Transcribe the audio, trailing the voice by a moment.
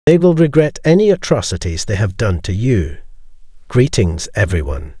They will regret any atrocities they have done to you. Greetings,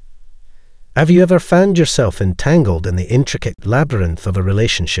 everyone. Have you ever found yourself entangled in the intricate labyrinth of a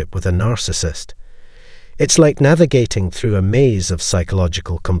relationship with a narcissist? It's like navigating through a maze of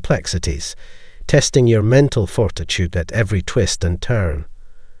psychological complexities, testing your mental fortitude at every twist and turn.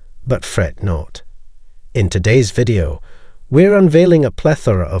 But fret not. In today's video, we're unveiling a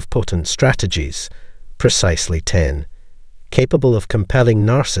plethora of potent strategies, precisely 10, capable of compelling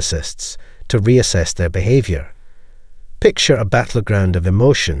narcissists to reassess their behavior. Picture a battleground of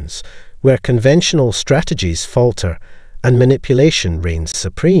emotions where conventional strategies falter and manipulation reigns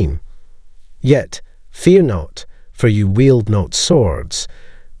supreme. Yet, fear not, for you wield not swords,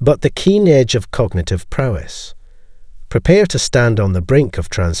 but the keen edge of cognitive prowess. Prepare to stand on the brink of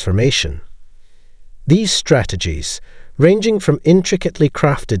transformation. These strategies, ranging from intricately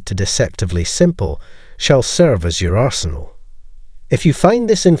crafted to deceptively simple, shall serve as your arsenal. If you find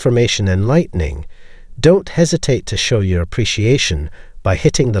this information enlightening, don't hesitate to show your appreciation by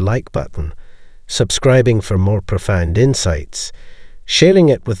hitting the like button, subscribing for more profound insights, sharing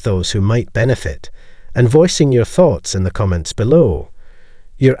it with those who might benefit, and voicing your thoughts in the comments below.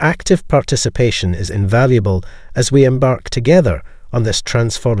 Your active participation is invaluable as we embark together on this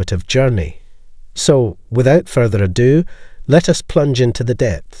transformative journey. So, without further ado, let us plunge into the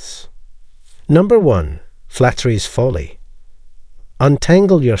depths. Number 1. Flattery's folly.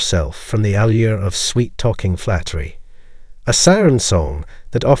 Untangle yourself from the allure of sweet-talking flattery, a siren song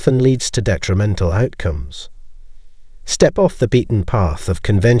that often leads to detrimental outcomes. Step off the beaten path of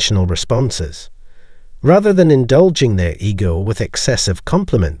conventional responses. Rather than indulging their ego with excessive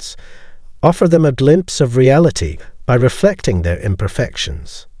compliments, offer them a glimpse of reality by reflecting their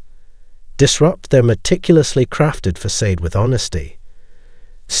imperfections. Disrupt their meticulously crafted facade with honesty.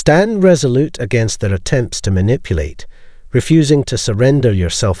 Stand resolute against their attempts to manipulate, refusing to surrender your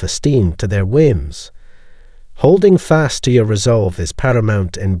self-esteem to their whims. Holding fast to your resolve is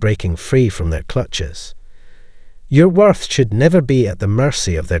paramount in breaking free from their clutches. Your worth should never be at the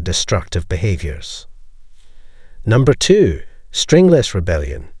mercy of their destructive behaviors. Number 2. Stringless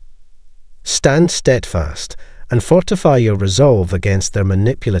rebellion. Stand steadfast and fortify your resolve against their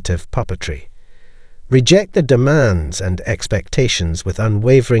manipulative puppetry. Reject their demands and expectations with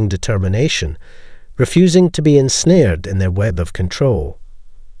unwavering determination, refusing to be ensnared in their web of control.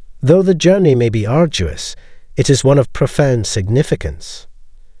 Though the journey may be arduous, it is one of profound significance.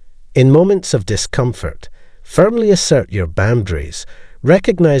 In moments of discomfort, firmly assert your boundaries,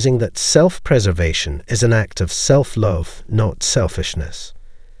 recognizing that self-preservation is an act of self-love, not selfishness.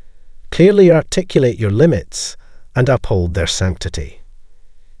 Clearly articulate your limits and uphold their sanctity.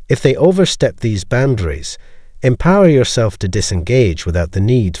 If they overstep these boundaries, empower yourself to disengage without the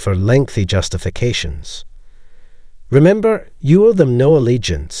need for lengthy justifications. Remember, you owe them no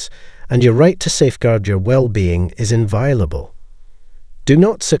allegiance, and your right to safeguard your well-being is inviolable. Do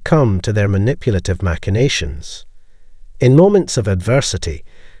not succumb to their manipulative machinations. In moments of adversity,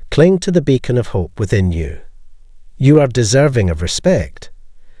 cling to the beacon of hope within you. You are deserving of respect.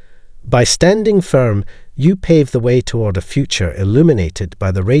 By standing firm, you pave the way toward a future illuminated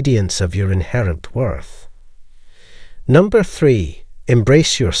by the radiance of your inherent worth. Number 3.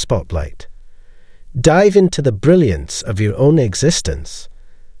 Embrace your spotlight. Dive into the brilliance of your own existence.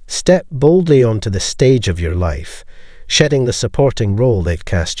 Step boldly onto the stage of your life, shedding the supporting role they've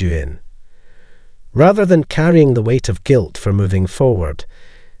cast you in. Rather than carrying the weight of guilt for moving forward,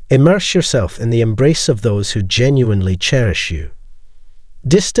 immerse yourself in the embrace of those who genuinely cherish you.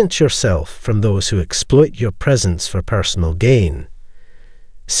 Distance yourself from those who exploit your presence for personal gain.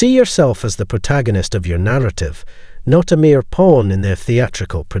 See yourself as the protagonist of your narrative, not a mere pawn in their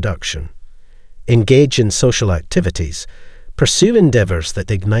theatrical production. Engage in social activities, pursue endeavors that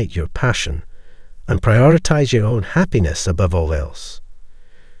ignite your passion, and prioritize your own happiness above all else.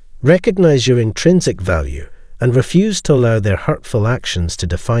 Recognize your intrinsic value and refuse to allow their hurtful actions to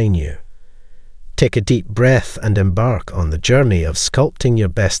define you. Take a deep breath and embark on the journey of sculpting your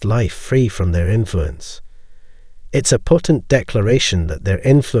best life free from their influence. It's a potent declaration that their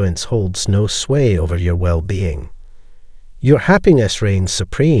influence holds no sway over your well-being. Your happiness reigns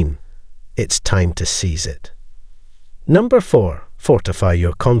supreme. It's time to seize it. Number 4. Fortify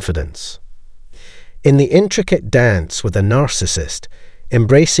your confidence. In the intricate dance with a narcissist,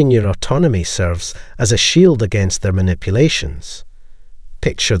 embracing your autonomy serves as a shield against their manipulations.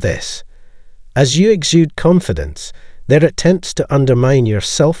 Picture this. As you exude confidence, their attempts to undermine your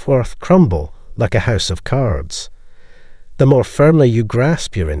self-worth crumble like a house of cards. The more firmly you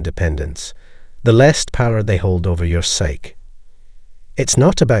grasp your independence, the less power they hold over your psyche. It's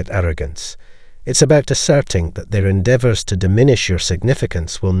not about arrogance. It's about asserting that their endeavours to diminish your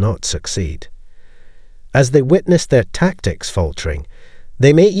significance will not succeed. As they witness their tactics faltering,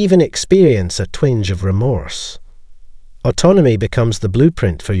 they may even experience a twinge of remorse. Autonomy becomes the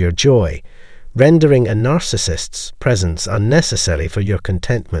blueprint for your joy, rendering a narcissist's presence unnecessary for your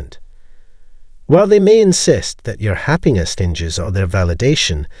contentment. While they may insist that your happiness hinges on their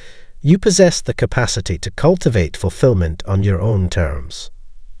validation, you possess the capacity to cultivate fulfillment on your own terms.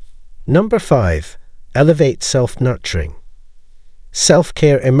 Number 5. Elevate self-nurturing.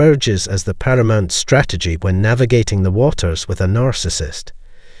 Self-care emerges as the paramount strategy when navigating the waters with a narcissist.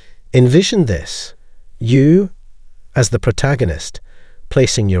 Envision this: you, as the protagonist,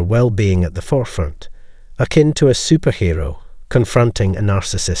 placing your well-being at the forefront, akin to a superhero confronting a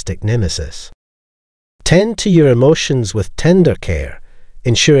narcissistic nemesis. Tend to your emotions with tender care,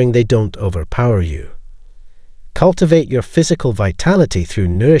 ensuring they don't overpower you. Cultivate your physical vitality through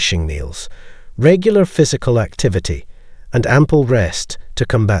nourishing meals, regular physical activity, and ample rest to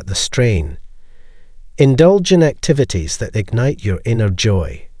combat the strain. Indulge in activities that ignite your inner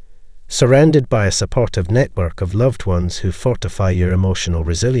joy, surrounded by a supportive network of loved ones who fortify your emotional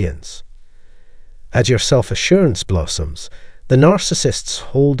resilience. As your self-assurance blossoms, the narcissist's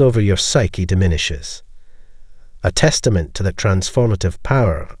hold over your psyche diminishes, a testament to the transformative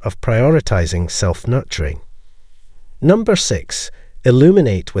power of prioritizing self-nurturing. Number 6.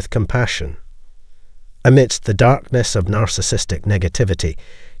 Illuminate with compassion. Amidst the darkness of narcissistic negativity,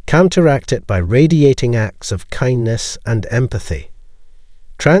 counteract it by radiating acts of kindness and empathy.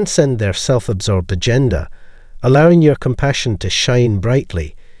 Transcend their self-absorbed agenda, allowing your compassion to shine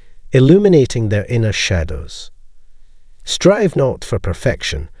brightly, illuminating their inner shadows. Strive not for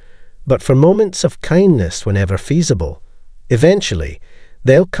perfection, but for moments of kindness whenever feasible. Eventually,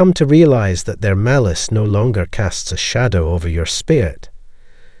 they'll come to realize that their malice no longer casts a shadow over your spirit.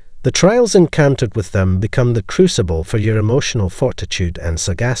 The trials encountered with them become the crucible for your emotional fortitude and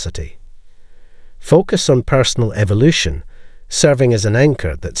sagacity. Focus on personal evolution, serving as an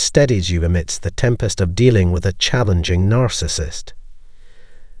anchor that steadies you amidst the tempest of dealing with a challenging narcissist.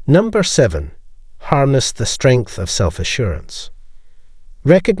 Number 7. Harness the strength of self-assurance.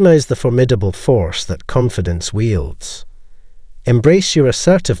 Recognize the formidable force that confidence wields. Embrace your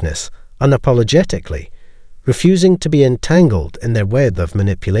assertiveness unapologetically, refusing to be entangled in their web of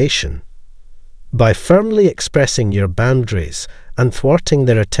manipulation. By firmly expressing your boundaries and thwarting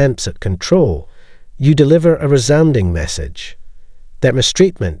their attempts at control, you deliver a resounding message. Their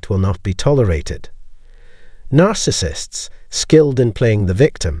mistreatment will not be tolerated. Narcissists, skilled in playing the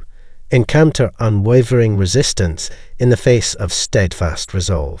victim, encounter unwavering resistance in the face of steadfast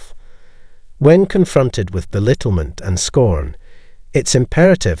resolve. When confronted with belittlement and scorn, it's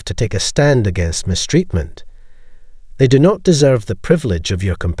imperative to take a stand against mistreatment. They do not deserve the privilege of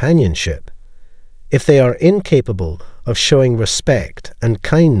your companionship. If they are incapable of showing respect and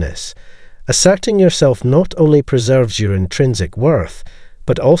kindness, asserting yourself not only preserves your intrinsic worth,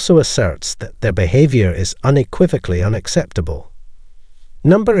 but also asserts that their behavior is unequivocally unacceptable.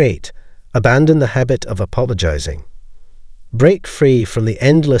 Number 8. Abandon the habit of apologizing. Break free from the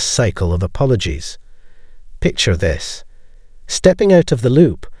endless cycle of apologies. Picture this: stepping out of the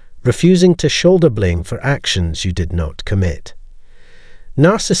loop, refusing to shoulder blame for actions you did not commit.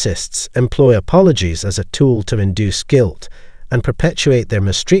 Narcissists employ apologies as a tool to induce guilt and perpetuate their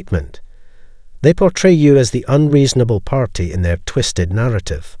mistreatment. They portray you as the unreasonable party in their twisted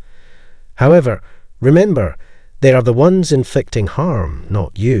narrative. However, remember, they are the ones inflicting harm,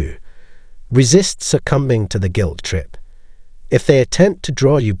 not you. Resist succumbing to the guilt trip. If they attempt to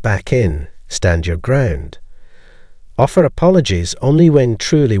draw you back in, stand your ground. Offer apologies only when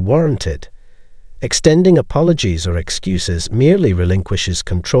truly warranted. Extending apologies or excuses merely relinquishes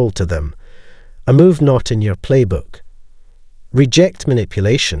control to them, a move not in your playbook. Reject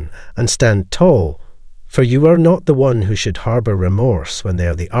manipulation and stand tall, for you are not the one who should harbor remorse when they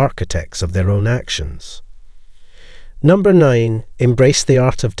are the architects of their own actions. Number 9. Embrace the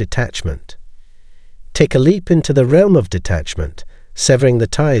art of detachment. Take a leap into the realm of detachment, severing the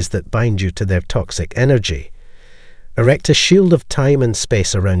ties that bind you to their toxic energy. Erect a shield of time and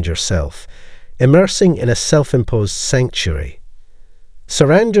space around yourself, immersing in a self-imposed sanctuary.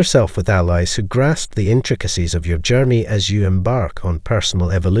 Surround yourself with allies who grasp the intricacies of your journey as you embark on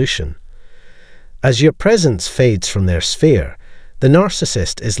personal evolution. As your presence fades from their sphere, the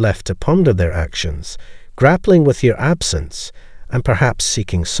narcissist is left to ponder their actions, grappling with your absence, and perhaps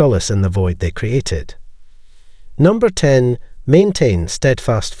seeking solace in the void they created. Number 10. Maintain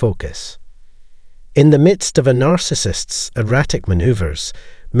steadfast focus. In the midst of a narcissist's erratic maneuvers,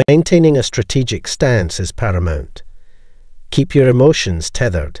 maintaining a strategic stance is paramount. Keep your emotions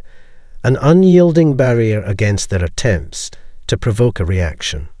tethered, an unyielding barrier against their attempts to provoke a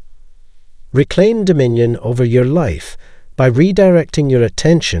reaction. Reclaim dominion over your life by redirecting your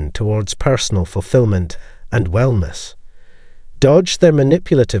attention towards personal fulfillment and wellness. Dodge their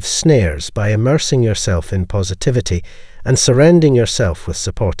manipulative snares by immersing yourself in positivity and surrounding yourself with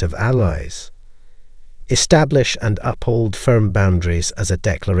supportive allies. Establish and uphold firm boundaries as a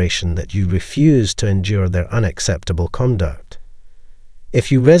declaration that you refuse to endure their unacceptable conduct.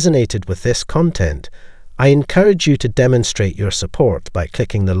 If you resonated with this content, I encourage you to demonstrate your support by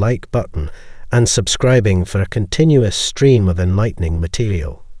clicking the like button and subscribing for a continuous stream of enlightening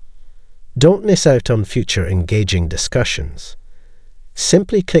material. Don't miss out on future engaging discussions.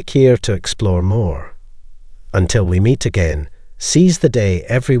 Simply click here to explore more. Until we meet again, seize the day,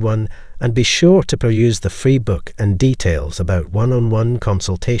 everyone, and be sure to peruse the free book and details about one-on-one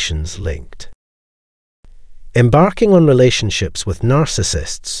consultations linked. Embarking on relationships with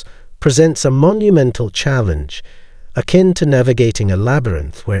narcissists presents a monumental challenge, akin to navigating a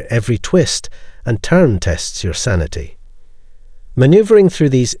labyrinth where every twist and turn tests your sanity. Maneuvering through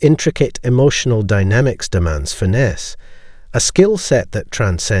these intricate emotional dynamics demands finesse, a skill set that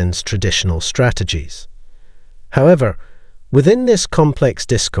transcends traditional strategies. However, within this complex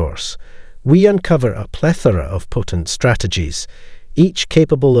discourse, we uncover a plethora of potent strategies, each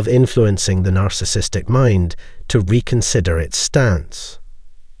capable of influencing the narcissistic mind to reconsider its stance.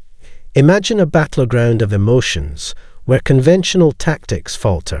 Imagine a battleground of emotions where conventional tactics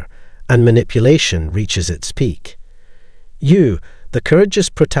falter and manipulation reaches its peak. You, the courageous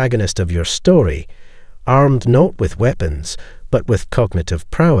protagonist of your story, armed not with weapons, but with cognitive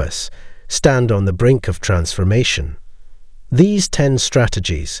prowess, stand on the brink of transformation. These 10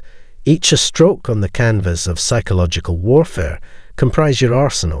 strategies, each a stroke on the canvas of psychological warfare, comprise your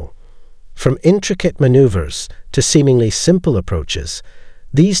arsenal. From intricate maneuvers to seemingly simple approaches,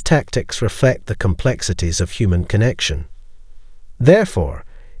 these tactics reflect the complexities of human connection. Therefore,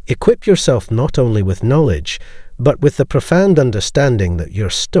 equip yourself not only with knowledge, but with the profound understanding that your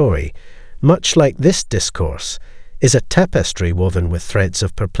story, much like this discourse, is a tapestry woven with threads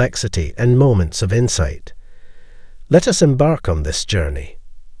of perplexity and moments of insight. Let us embark on this journey.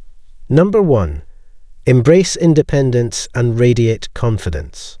 Number 1. Embrace independence and radiate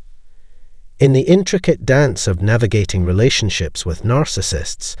confidence. In the intricate dance of navigating relationships with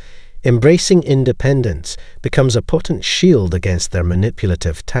narcissists, embracing independence becomes a potent shield against their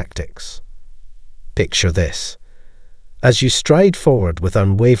manipulative tactics. Picture this. As you stride forward with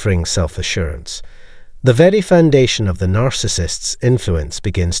unwavering self-assurance, the very foundation of the narcissist's influence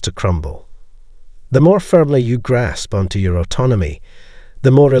begins to crumble. The more firmly you grasp onto your autonomy,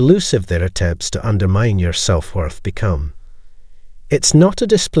 the more elusive their attempts to undermine your self-worth become. It's not a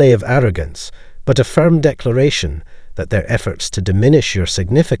display of arrogance, but a firm declaration that their efforts to diminish your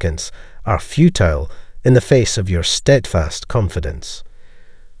significance are futile in the face of your steadfast confidence.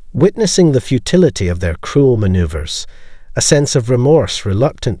 Witnessing the futility of their cruel maneuvers, a sense of remorse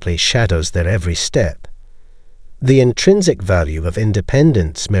reluctantly shadows their every step. The intrinsic value of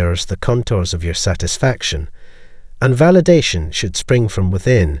independence mirrors the contours of your satisfaction, and validation should spring from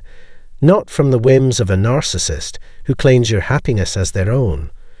within, not from the whims of a narcissist who claims your happiness as their own.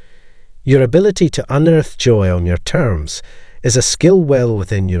 Your ability to unearth joy on your terms is a skill well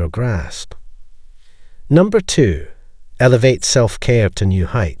within your grasp. Number 2. Elevate self-care to new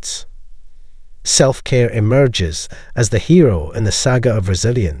heights. Self-care emerges as the hero in the saga of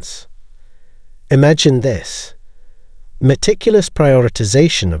resilience. Imagine this: meticulous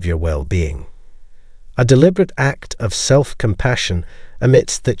prioritization of your well-being, a deliberate act of self-compassion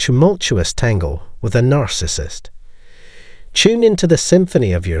amidst the tumultuous tangle with a narcissist. Tune into the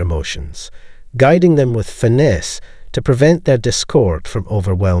symphony of your emotions, guiding them with finesse to prevent their discord from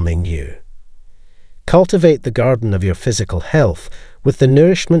overwhelming you. Cultivate the garden of your physical health with the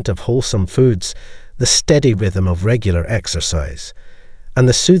nourishment of wholesome foods, the steady rhythm of regular exercise, and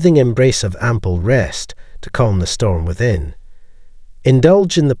the soothing embrace of ample rest to calm the storm within.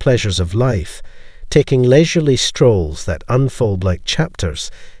 Indulge in the pleasures of life, taking leisurely strolls that unfold like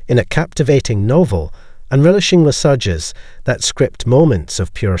chapters in a captivating novel and relishing massages that script moments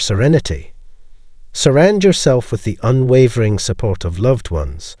of pure serenity. Surround yourself with the unwavering support of loved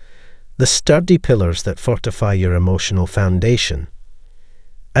ones, the sturdy pillars that fortify your emotional foundation.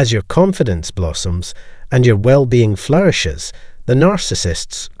 As your confidence blossoms and your well-being flourishes, the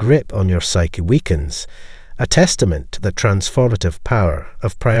narcissist's grip on your psyche weakens, a testament to the transformative power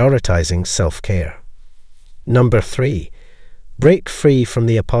of prioritizing self-care. Number 3. Break free from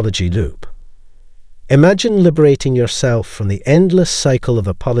the apology loop. Imagine liberating yourself from the endless cycle of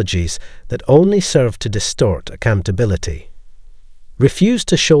apologies that only serve to distort accountability. Refuse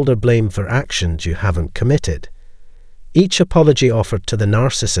to shoulder blame for actions you haven't committed. Each apology offered to the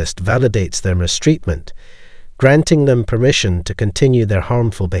narcissist validates their mistreatment, granting them permission to continue their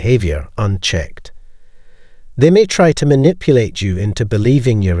harmful behavior unchecked. They may try to manipulate you into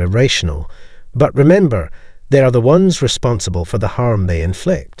believing you're irrational, but remember, they are the ones responsible for the harm they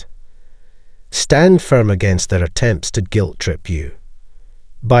inflict. Stand firm against their attempts to guilt-trip you.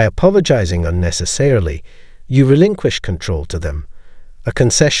 By apologizing unnecessarily, you relinquish control to them, a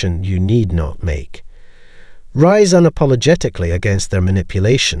concession you need not make. Rise unapologetically against their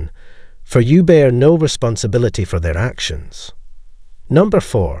manipulation, for you bear no responsibility for their actions. Number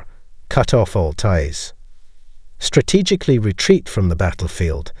 4. Cut off all ties. Strategically retreat from the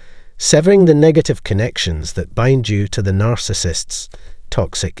battlefield, severing the negative connections that bind you to the narcissist's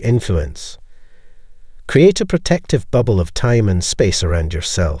toxic influence. Create a protective bubble of time and space around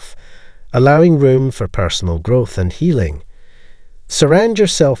yourself, allowing room for personal growth and healing. Surround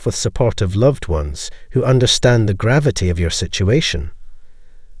yourself with supportive loved ones who understand the gravity of your situation.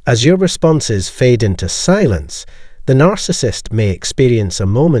 As your responses fade into silence, the narcissist may experience a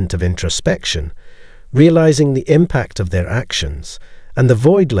moment of introspection, realizing the impact of their actions and the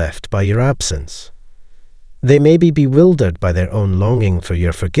void left by your absence. They may be bewildered by their own longing for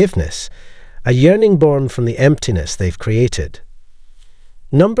your forgiveness, a yearning born from the emptiness they've created.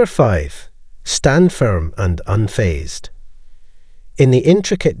 Number 5. Stand firm and unfazed. In the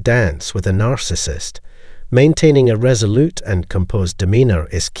intricate dance with a narcissist, maintaining a resolute and composed demeanor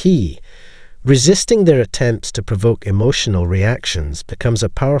is key. Resisting their attempts to provoke emotional reactions becomes a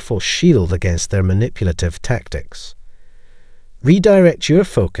powerful shield against their manipulative tactics. Redirect your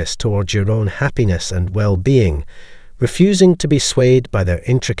focus towards your own happiness and well-being, refusing to be swayed by their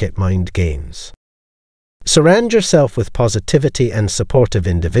intricate mind games. Surround yourself with positivity and supportive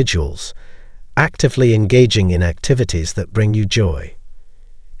individuals, actively engaging in activities that bring you joy.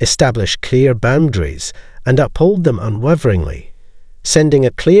 Establish clear boundaries and uphold them unwaveringly, sending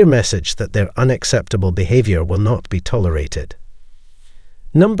a clear message that their unacceptable behavior will not be tolerated.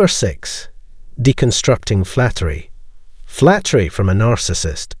 Number 6. Deconstructing flattery. Flattery from a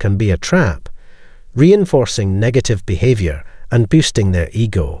narcissist can be a trap, reinforcing negative behavior and boosting their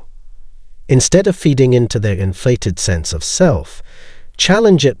ego. Instead of feeding into their inflated sense of self,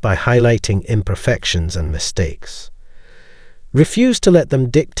 challenge it by highlighting imperfections and mistakes. Refuse to let them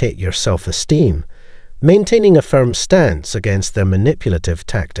dictate your self-esteem, maintaining a firm stance against their manipulative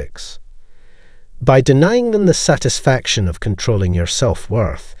tactics. By denying them the satisfaction of controlling your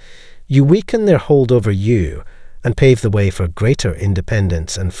self-worth, you weaken their hold over you and pave the way for greater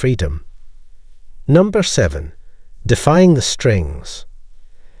independence and freedom. Number 7. Defying the strings.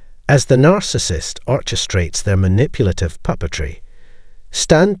 As the narcissist orchestrates their manipulative puppetry,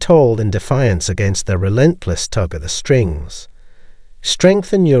 stand tall in defiance against their relentless tug at the strings.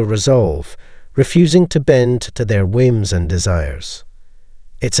 Strengthen your resolve, refusing to bend to their whims and desires.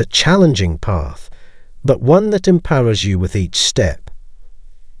 It's a challenging path, but one that empowers you with each step.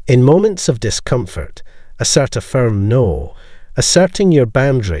 In moments of discomfort, assert a firm no, asserting your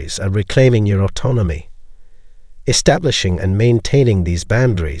boundaries and reclaiming your autonomy. Establishing and maintaining these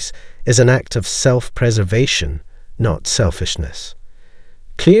boundaries is an act of self-preservation, not selfishness.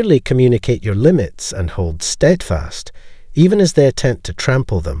 Clearly communicate your limits and hold steadfast, even as they attempt to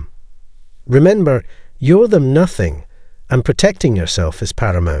trample them. Remember, you owe them nothing, and protecting yourself is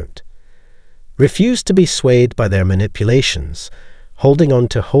paramount. Refuse to be swayed by their manipulations, holding on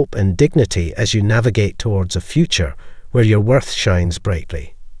to hope and dignity as you navigate towards a future where your worth shines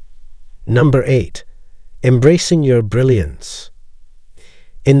brightly. Number 8. Embracing your brilliance.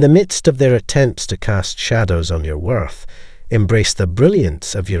 In the midst of their attempts to cast shadows on your worth, embrace the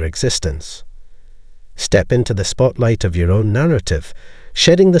brilliance of your existence. Step into the spotlight of your own narrative,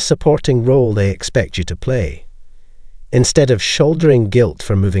 shedding the supporting role they expect you to play. Instead of shouldering guilt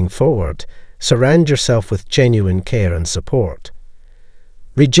for moving forward, surround yourself with genuine care and support.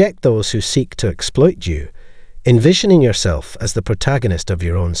 Reject those who seek to exploit you, envisioning yourself as the protagonist of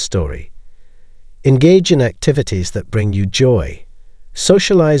your own story. Engage in activities that bring you joy.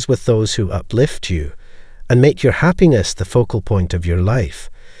 Socialize with those who uplift you, and make your happiness the focal point of your life.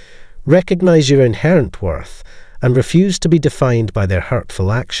 Recognize your inherent worth and refuse to be defined by their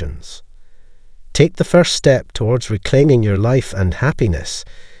hurtful actions. Take the first step towards reclaiming your life and happiness,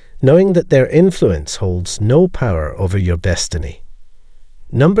 knowing that their influence holds no power over your destiny.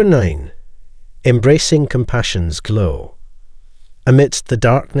 Number 9. Embracing compassion's glow. Amidst the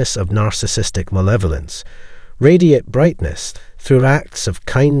darkness of narcissistic malevolence, radiate brightness through acts of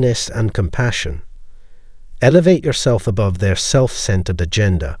kindness and compassion. Elevate yourself above their self-centered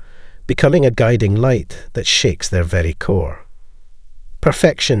agenda, becoming a guiding light that shakes their very core.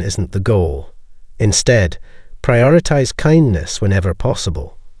 Perfection isn't the goal. Instead, prioritize kindness whenever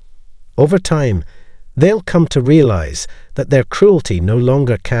possible. Over time, they'll come to realize that their cruelty no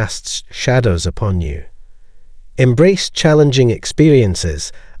longer casts shadows upon you. Embrace challenging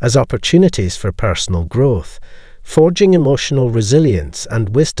experiences as opportunities for personal growth, forging emotional resilience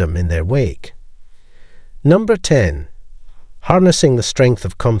and wisdom in their wake. Number 10. Harnessing the strength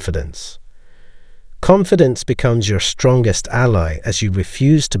of confidence. Confidence becomes your strongest ally as you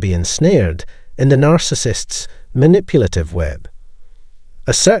refuse to be ensnared in the narcissist's manipulative web.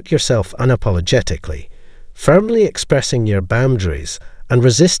 Assert yourself unapologetically, firmly expressing your boundaries and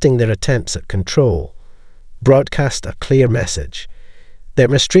resisting their attempts at control. Broadcast a clear message. Their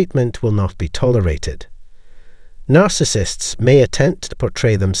mistreatment will not be tolerated. Narcissists may attempt to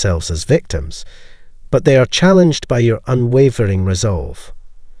portray themselves as victims, but they are challenged by your unwavering resolve.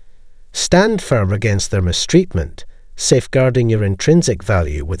 Stand firm against their mistreatment, safeguarding your intrinsic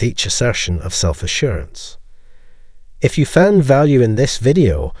value with each assertion of self-assurance. If you found value in this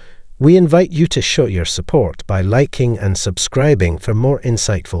video, we invite you to show your support by liking and subscribing for more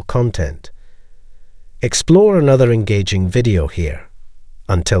insightful content. Explore another engaging video here.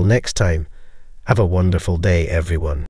 Until next time, have a wonderful day, everyone.